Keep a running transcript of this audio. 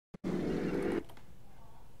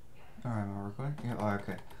Alright, am I recording? Yeah, oh,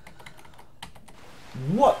 okay.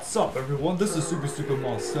 What's up, everyone? This is Super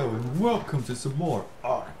Marcel, and welcome to some more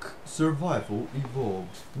ARK Survival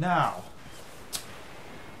Evolved. Now,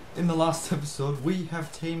 in the last episode, we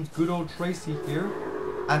have tamed good old Tracy here,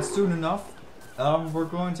 and soon enough, we're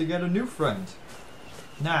going to get a new friend.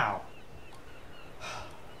 Now,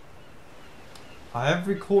 I have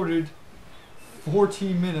recorded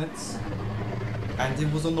 40 minutes, and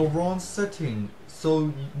it was on the wrong setting.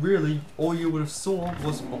 So really, all you would have saw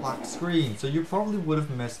was black screen. So you probably would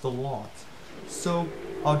have missed a lot. So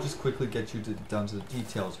I'll just quickly get you down to the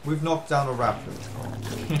details. We've knocked down a raptor.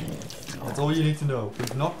 That's all you need to know.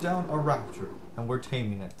 We've knocked down a raptor, and we're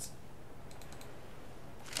taming it.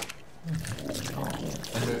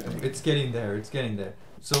 And it's getting there. It's getting there.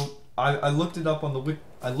 So I looked it up on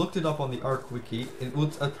the ARK wiki. It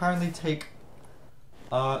would apparently take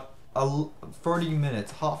 30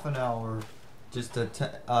 minutes, half an hour, just to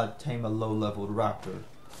tame a low-leveled raptor.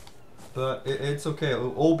 But it's okay,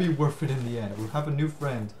 it'll all be worth it in the end. We'll have a new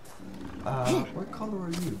friend. What color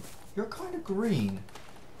are you? You're kind of green.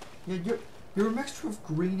 Yeah, you're a mixture of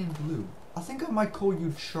green and blue. I think I might call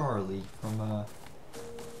you Charlie from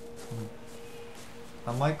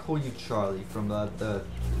the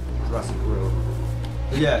Jurassic World.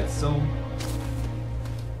 Yeah, so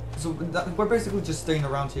we're basically just staying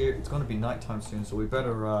around here. It's gonna be nighttime soon, so we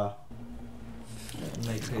better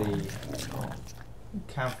make a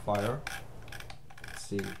campfire. Let's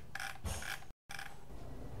see.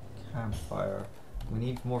 Campfire. We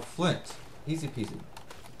need more flint. Easy peasy.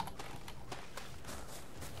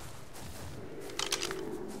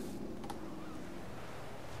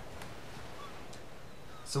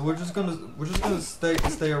 So we're just gonna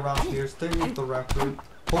stay around here, stay with the raptor.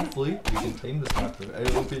 Hopefully we can tame this raptor.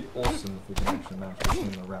 It would be awesome if we can actually manage to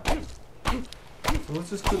tame the raptor. So let's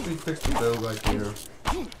just quickly fix the bow right here.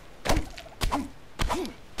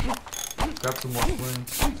 Grab some more flint.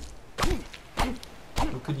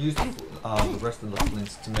 We could use the rest of the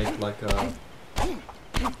flints to make like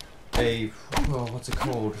what's it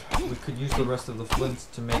called? We could use the rest of the flints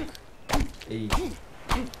to make an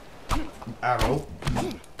arrow.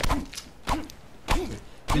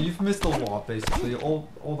 So you've missed a lot, basically.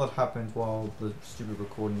 All that happened while the stupid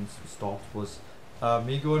recordings stopped was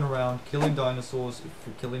me going around killing dinosaurs,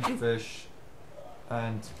 killing fish,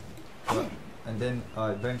 and then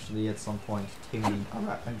eventually at some point taming a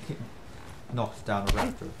raptor and knocked down a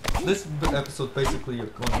raptor. This episode basically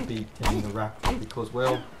going to be taming a raptor because,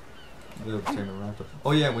 well, we'll tame a raptor.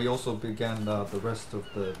 Oh yeah, we also began the rest of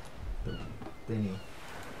the thingy.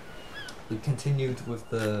 We continued with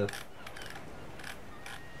the.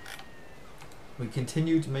 We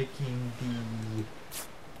continued making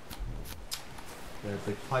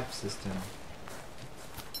the pipe system.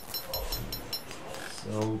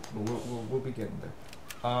 So we'll be getting there.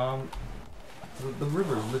 The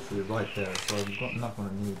river is literally right there, so I'm not going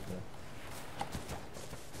to need that.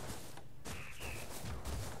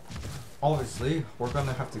 Obviously, we're going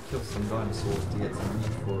to have to kill some dinosaurs to get some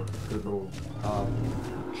meat for good old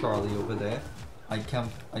Charlie over there. I'm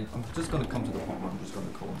just going to come to the point where I'm just going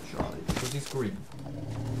to call him Charlie because he's green.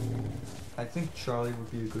 I think Charlie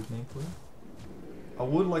would be a good name for him. I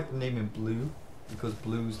would like to name him Blue, because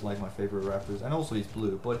Blue's like my favorite rappers, and also he's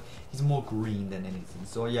blue, but he's more green than anything.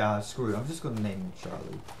 So yeah, screw it. I'm just gonna name him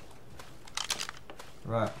Charlie.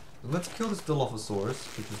 Right, let's kill this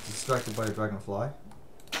Dilophosaurus, which was distracted by a dragonfly.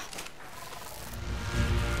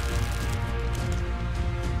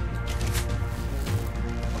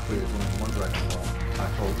 Hopefully there's only one dragonfly. I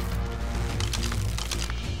hope.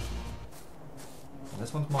 And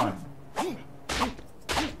this one's mine.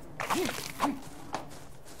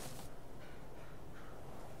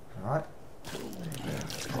 Alright,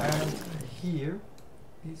 and here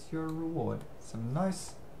is your reward. Some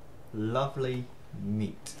nice, lovely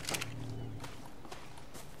meat.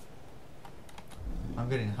 I'm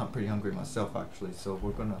getting pretty hungry myself actually, so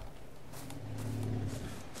we're gonna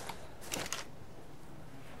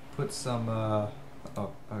put some, gonna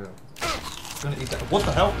eat that. What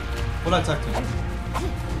the hell? What attacked him?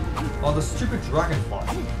 Oh, the stupid dragonfly.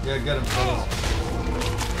 Yeah, get him, fellas.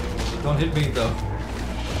 Don't hit me though.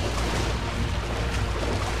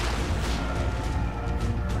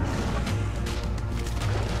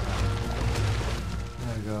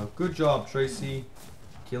 Good job, Tracy,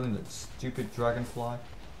 killing the stupid dragonfly.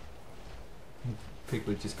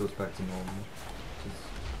 Piglet just goes back to normal.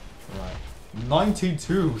 Alright.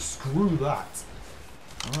 92! Screw that!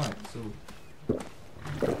 Alright, so.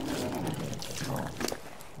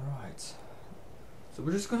 Alright. So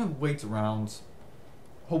we're just gonna wait around.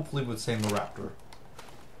 Hopefully we'll tame the raptor.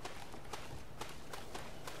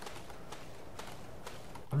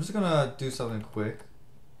 I'm just gonna do something quick.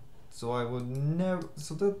 So I will never,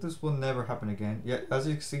 so that this will never happen again. Yeah, as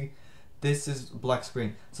you can see, this is black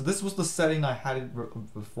screen. So this was the setting I had it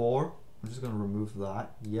before. I'm just gonna remove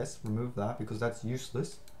that. Yes, remove that because that's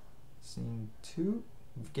useless. Scene 2,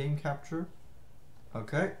 game capture.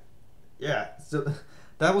 Okay. Yeah, so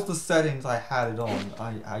that was the settings I had it on.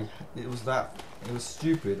 It was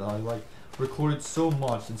stupid. I like recorded so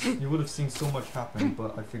much and you would have seen so much happen,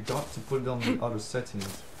 but I forgot to put it on the other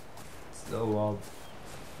settings. So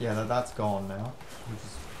yeah, that's gone now, which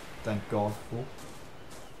is thank God for.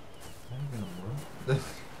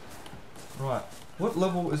 Right, what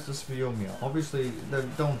level is this Viomia? Obviously, they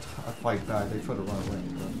don't fight back, they try to run away.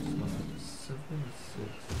 But 76.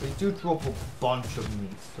 They do drop a bunch of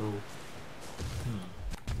meat, so.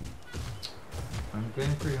 I'm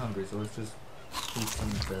getting pretty hungry, so let's just eat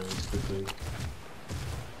some berries quickly.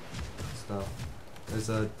 Stuff. There's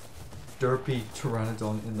a derpy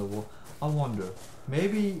pteranodon in the wall. I wonder,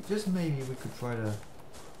 maybe, just maybe, we could try to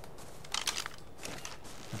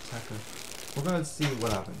attack her. We're gonna see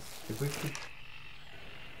what happens. If we could.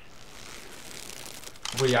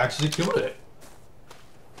 We actually killed it!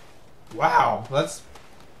 Wow, that's.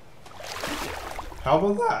 How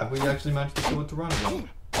about that? We actually managed to kill a pteranodon.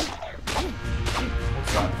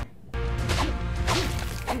 What's that?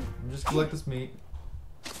 Just collect this meat.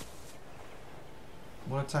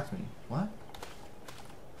 What attacked me? What?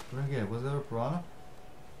 What did I get? Was there a piranha?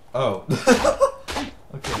 Oh.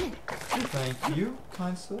 Okay. Thank you,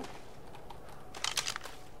 kind sir.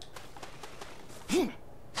 And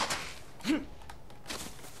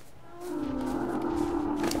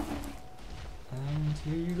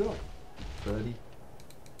here you go, buddy.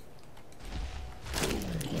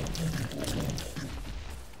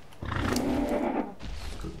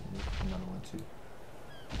 Another one too.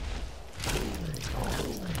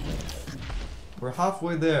 We're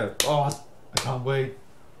halfway there. Oh, I can't wait.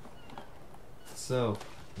 So,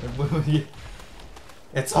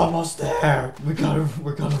 it's almost there. We got a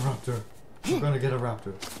raptor. We're gonna get a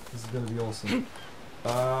raptor. This is gonna be awesome.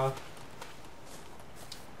 Okay,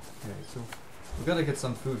 so we gotta get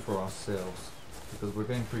some food for ourselves because we're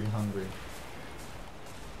getting pretty hungry.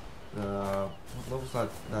 What level's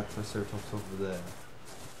that Triceratops over there?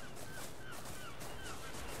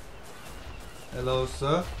 Hello,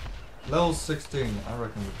 sir. Level 16. I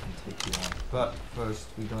reckon we can take you on. But first,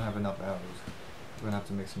 we don't have enough arrows. We're gonna have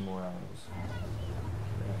to make some more arrows.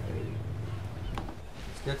 Okay.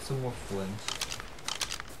 Let's get some more flint.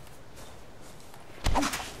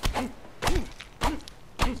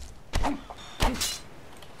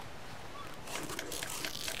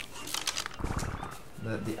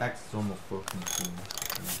 The axe is almost broken too.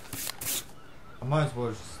 I might as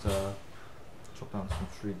well just chop down some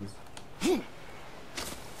trees.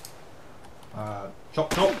 Chop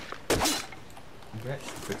chop! Okay,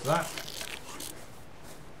 fix that.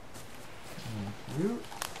 Thank you.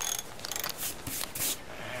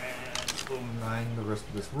 And we'll mine the rest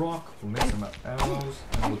of this rock, we'll make some arrows,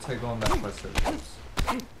 and we'll take on that Triceratops.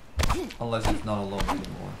 Unless it's not alone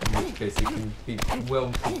anymore, in which case it can be well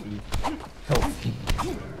and truly healthy.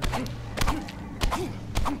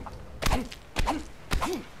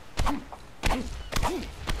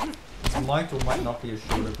 This might or might not be a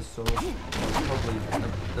short episode.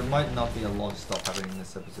 There might not be a lot of stuff happening in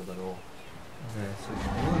this episode at all. Okay, so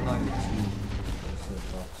you're 92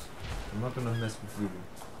 Triceratops. I'm not gonna mess with you.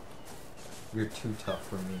 You're too tough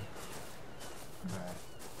for me. Alright.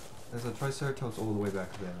 There's a Triceratops all the way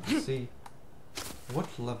back there. Let's see. What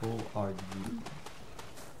level are you?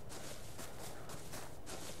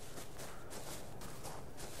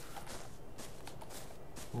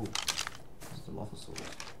 Ooh. This is the lava sword.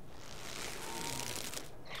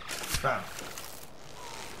 Bam!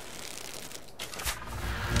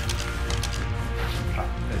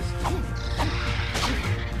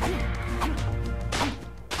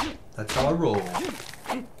 That's how I roll.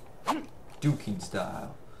 Duking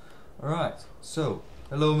style. Alright, so,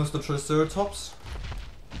 hello Mr. Triceratops.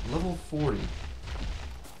 Level 40.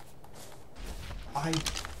 I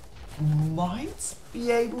might be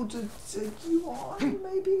able to take you on,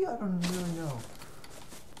 maybe? I don't really know.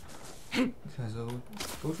 Okay, so,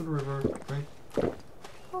 go to the river, drink.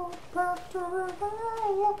 Go back to the river,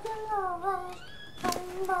 look in your eyes.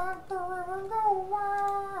 Come back to the river and go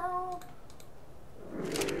wild.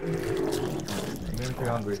 I'm getting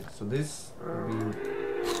pretty hungry, so this will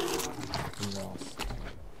be lost.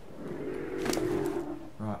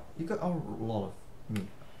 Right, you got a lot of meat.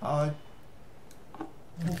 I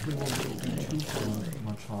hopefully won't be too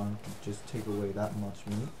much harm to just take away that much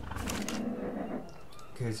meat.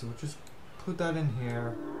 Okay, so we'll just put that in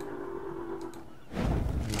here.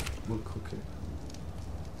 we'll cook it.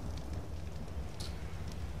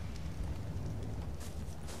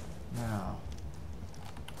 Now,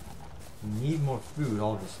 we need more food,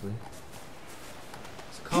 obviously.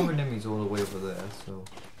 There's common enemies all the way over there, so...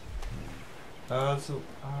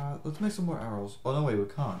 let's make some more arrows. Oh no, wait, we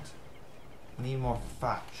can't. We need more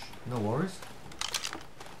thatch. No worries.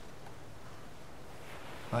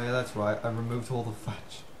 Oh yeah, that's right. I removed all the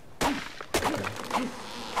thatch. Okay.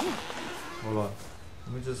 Hold on.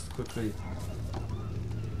 Let me just quickly...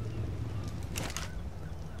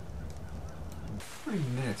 30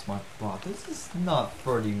 minutes, my god. This is not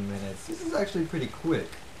 30 minutes. This is actually pretty quick.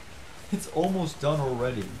 It's almost done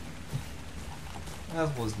already.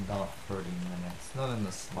 That was not 30 minutes. Not in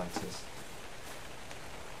the slightest.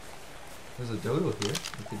 There's a dodo here.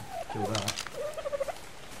 We could kill that.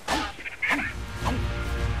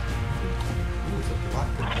 Ooh, it's a black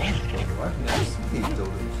and orange dodo. I've never seen these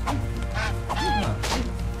dodos. Huh.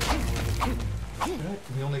 Okay,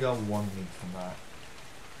 we only got one meat from that.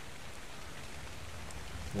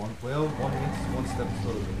 One meat is one step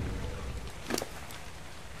further.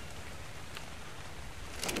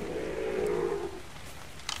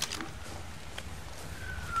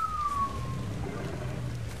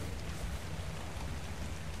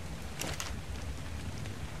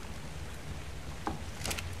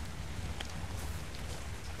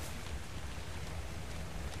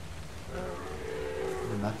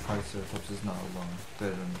 That Triceratops is not alone.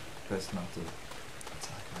 Better than best not to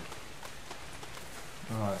attack her.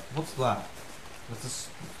 Alright, what's that? What's this?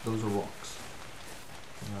 Those are rocks.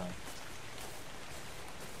 Alright.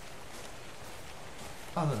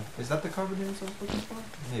 Oh no, is that the carbonates I was looking for?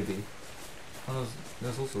 Maybe. Oh,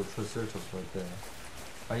 there's also a Triceratops right there.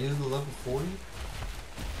 Are you the level 40?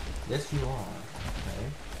 Yes you are.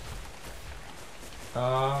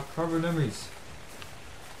 Okay. Carbon enemies.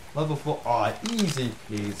 Level 4. Ah, easy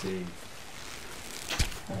peasy.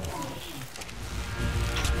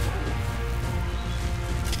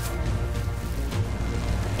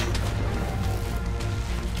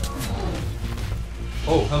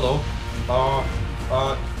 Oh, hello.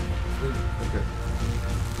 Okay.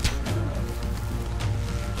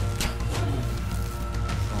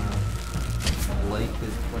 Lake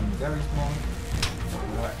is playing very small.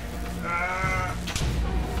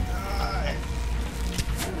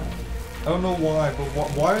 I don't know why, but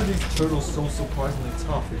why are these turtles so surprisingly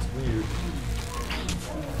tough? It's weird.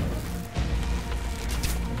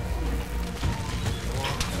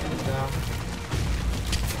 Down.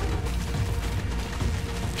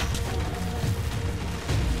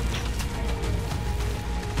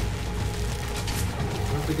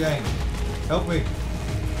 Where's the gang? Help me!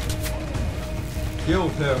 Kill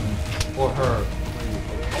him or her.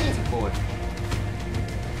 It's a boy.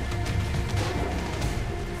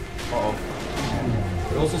 Uh-oh.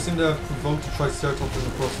 It also seemed to have provoked a Triceratops in the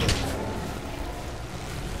process.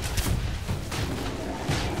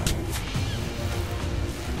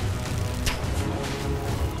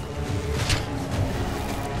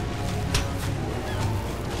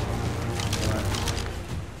 Right.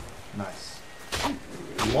 Nice.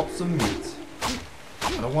 Lots of meat.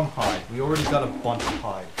 I don't want hide. We already got a bunch of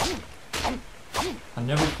hide. I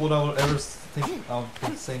never thought I would ever think I would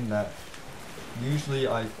be saying that. Usually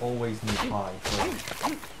I always need hide, but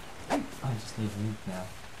I just need meat now.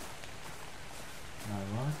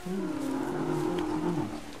 Ironically, look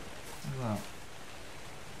at that.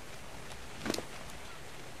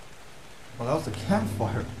 Well, that was the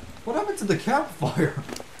campfire. What happened to the campfire?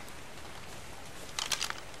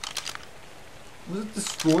 Was it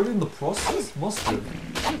destroyed in the process? Must have.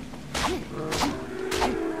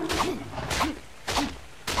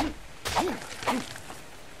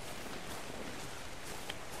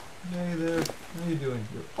 Hey there, how you doing?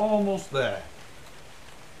 You're almost there.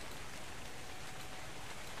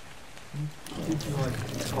 Give you like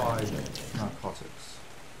 5 narcotics.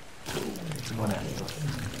 1 extra.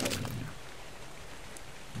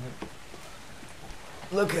 Yep.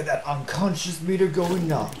 Look at that unconscious meter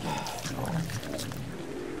going up.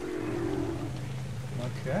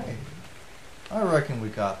 Okay. I reckon we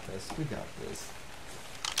got this. We got this.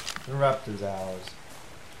 The raptor's ours.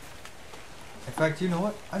 In fact, you know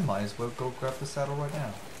what? I might as well go grab the saddle right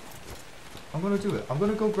now. I'm gonna do it. I'm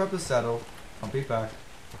gonna go grab the saddle. I'll be back.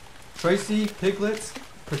 Tracy, Piglet,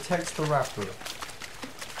 protects the raptor.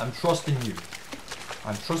 I'm trusting you.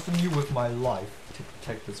 I'm trusting you with my life to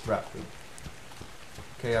protect this raptor.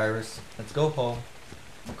 Okay, Iris, let's go home.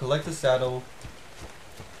 We'll collect the saddle.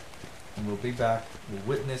 And we'll be back. We'll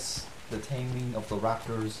witness the taming of the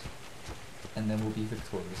raptors. And then we'll be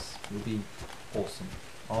victorious. We'll be awesome.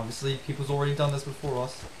 Obviously, people's already done this before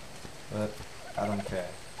us, but I don't care.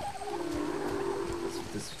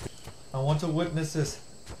 this. I want to witness this.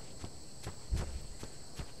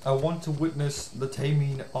 I want to witness the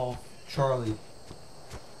taming of Charlie.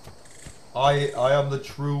 I am the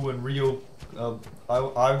true and real.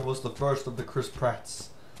 I was the first of the Chris Pratts.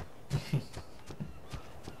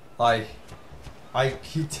 I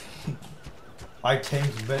tamed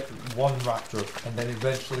one raptor, and then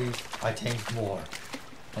eventually I tamed more,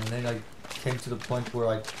 and then I came to the point where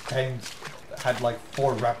I had like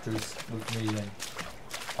 4 raptors with me, and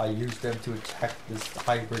I used them to attack this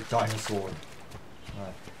hybrid dinosaur.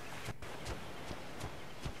 Right.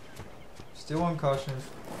 Still unconscious,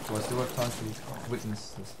 so I still have time to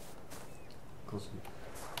witness this. Of course,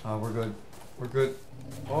 we're good. We're good.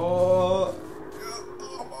 Oh,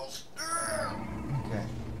 almost. Okay.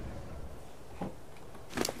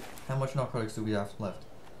 How much narcotics do we have left?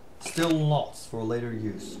 Still lots for later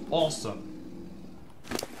use. Awesome.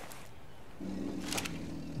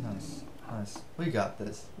 Nice, nice. We got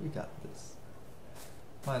this. We got this.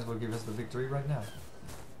 Might as well give us the victory right now.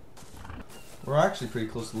 We're actually pretty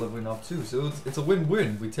close to leveling up too, so it's a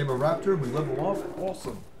win-win. We tame a raptor, we level up.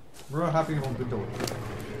 Awesome. We're happy on good door.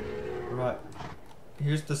 Right.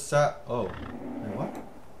 Here's the oh. Wait, what?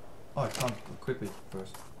 Oh, I can't equip it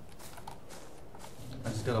first. I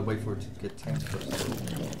just gotta wait for it to get tamed first.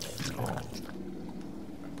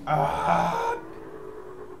 Ah!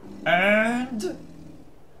 And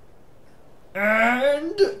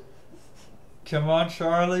come on,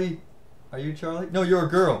 Charlie. Are you Charlie? No, you're a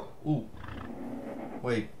girl. Ooh.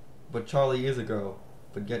 Wait, but Charlie is a girl.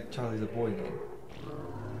 But yet Charlie's a boy name.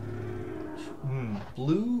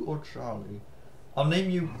 Blue or Charlie? I'll name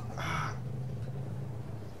you.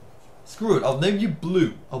 Screw it. I'll name you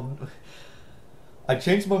Blue. I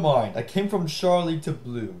changed my mind. I came from Charlie to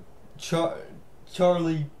Blue.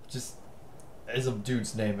 Charlie just is a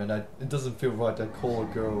dude's name, and it doesn't feel right to call a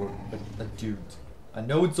girl a dude. I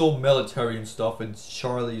know it's all military and stuff, and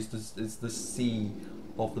Charlie is the C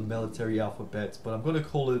of the military alphabet, but I'm gonna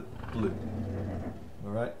call it Blue.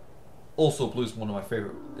 All right. Also, Blue's one of my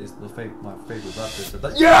favorite. Is my favorite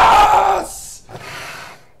raptor. Yes!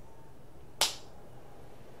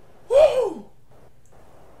 Woo!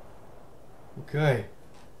 Okay.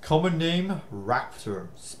 Common name, Raptor.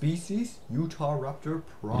 Species, Utah Raptor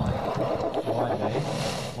Prime. Prime, eh?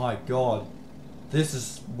 My god. This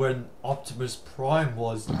is when Optimus Prime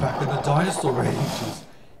was back in the dinosaur ages.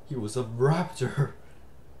 He was a raptor.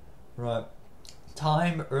 Right.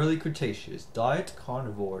 Time, early Cretaceous. Diet,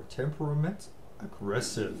 carnivore. Temperament,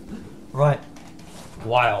 aggressive. Right.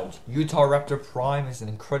 Wild. Utah Raptor Prime is an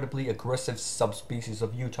incredibly aggressive subspecies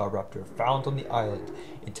of Utah Raptor found on the island.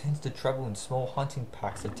 It tends to travel in small hunting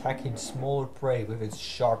packs, attacking smaller prey with its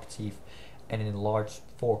sharp teeth and enlarged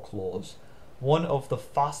foreclaws. One of the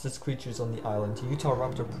fastest creatures on the island, Utah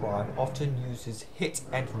Raptor Prime often uses hit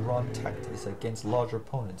and run tactics against larger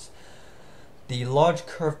opponents. The large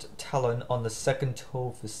curved talon on the second toe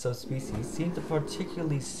of the subspecies seems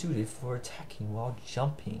particularly suited for attacking while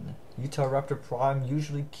jumping. Utah Raptor Prime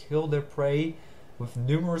usually kill their prey with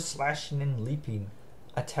numerous slashing and leaping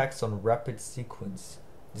attacks on rapid sequence.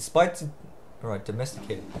 Despite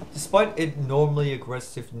its normally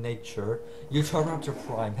aggressive nature, Utah Raptor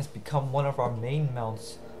Prime has become one of our main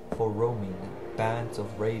mounts for roaming bands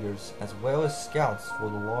of raiders as well as scouts for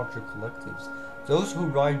the larger collectives. Those who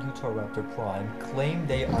ride Utah Raptor Prime claim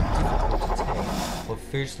they are difficult to tame, but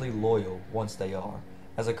fiercely loyal once they are.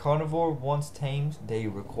 As a carnivore, once tamed, they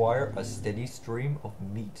require a steady stream of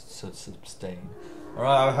meat to sustain.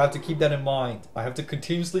 Alright, I have to keep that in mind. I have to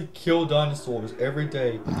continuously kill dinosaurs every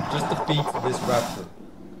day just to feed this raptor.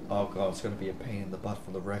 Oh god, it's gonna be a pain in the butt for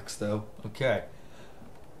the Rex though. Okay.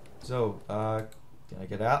 So, can I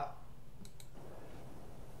get out?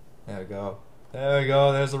 There we go. There we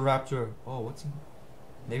go, there's a raptor. Oh, what's in...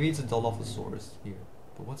 Maybe it's a Dilophosaurus here.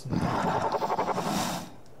 But what's in there?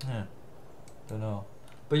 Don't know.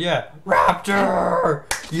 But yeah, raptor!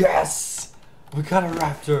 Yes! We got a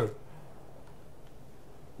raptor!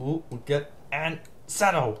 Ooh, we get... And...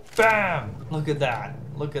 Settle! Bam! Look at that.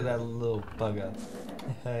 Look at that little bugger.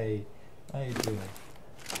 Hey, how you doing?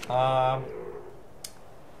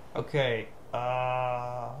 Okay.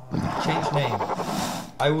 Change name.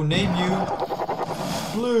 I will name you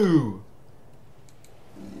Blue.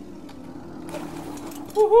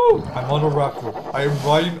 Woohoo! I'm on a raptor. I am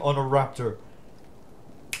riding on a raptor.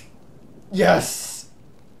 Yes!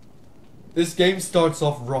 This game starts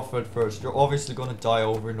off rough at first. You're obviously gonna die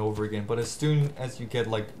over and over again, but as soon as you get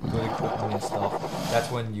like good equipment and stuff,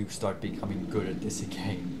 that's when you start becoming good at this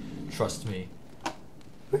game. Trust me.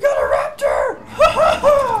 We got a raptor! Ha ha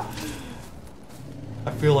ha! I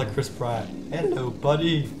feel like Chris Pratt. Hello,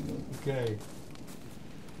 buddy. Okay.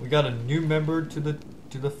 We got a new member to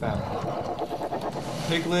the family.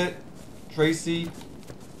 Piglet, Tracy,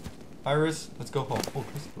 Iris, let's go home. Oh,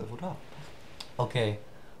 Tracy leveled up. Okay.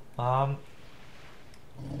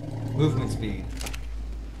 Movement speed.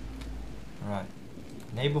 Alright.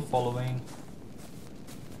 Enable following.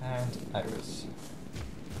 And Iris.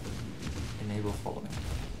 Enable following.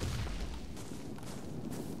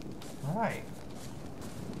 Alright.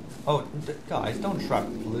 Oh, guys, don't trap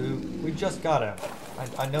Blue. We just got him.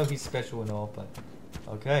 I know he's special and all, but...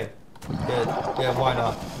 Okay. Yeah, why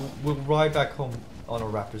not? We'll ride back home on a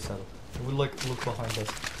raptor saddle. We'll look behind us.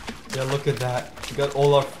 Yeah, look at that. We got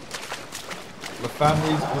all our... The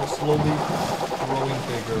families are slowly growing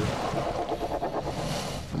bigger.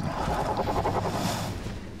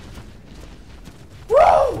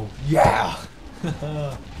 Whoa! Yeah!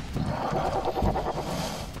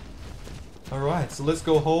 Alright, so let's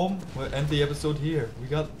go home. We'll end the episode here. We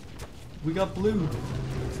got Blue.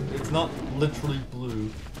 It's not literally blue.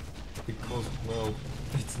 Because, well,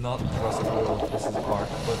 it's not Jurassic World, this is ARK,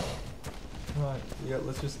 but... Right, yeah,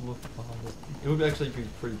 let's just look behind us. It would actually be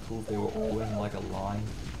pretty cool if they were all in like a line.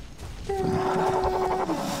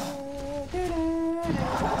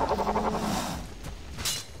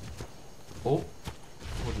 Oh,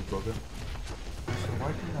 what is broken? So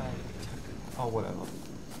why didn't I attack? Oh, whatever.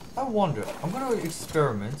 I wonder, I'm gonna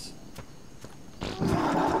experiment.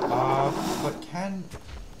 But can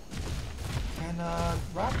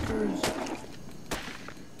raptors...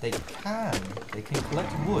 They can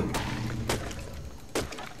collect wood.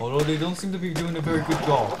 Although they don't seem to be doing a very good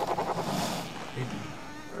job.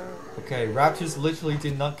 Okay, raptors literally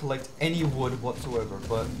did not collect any wood whatsoever,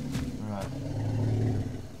 but... Alright.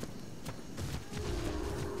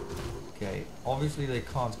 Okay, obviously they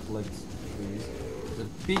can't collect trees. There's a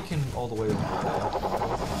beacon all the way over there.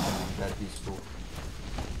 That useful.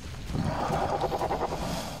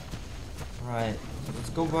 Right, let's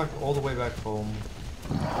go back all the way back home.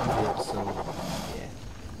 So, yeah.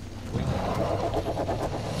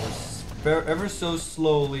 We're ever so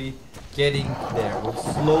slowly getting there. We're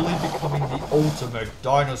slowly becoming the ultimate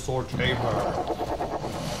dinosaur tamer.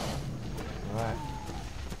 Alright.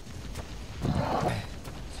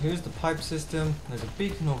 So here's the pipe system. There's a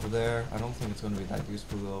beacon over there. I don't think it's going to be that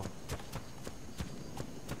useful though.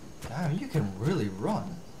 Damn, you can really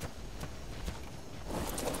run.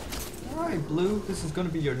 Alright, Blue. This is going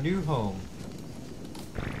to be your new home.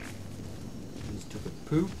 Just took a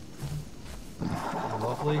poop.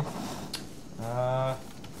 Lovely.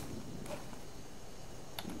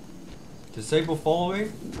 Disable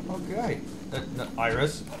following? Okay. No,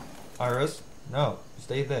 Iris, no,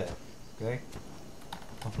 stay there. Okay.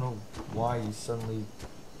 I don't know why you suddenly...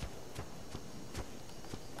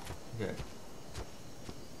 Okay.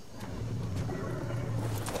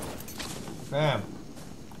 Bam.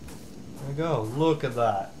 There we go. Look at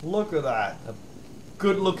that. Look at that. A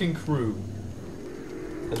good-looking crew.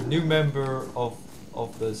 A new member of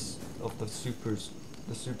the super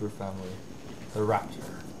family, the raptor.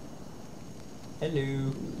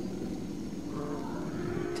 Hello.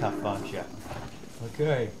 Tough bunch, yeah.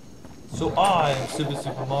 Okay. So I am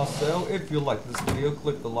Super Marcel. If you like this video,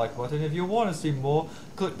 click the like button. If you want to see more,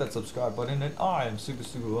 click that subscribe button. And I am Super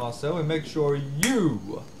Marcel. And make sure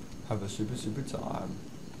you have a super time.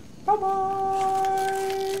 Bye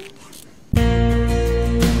bye.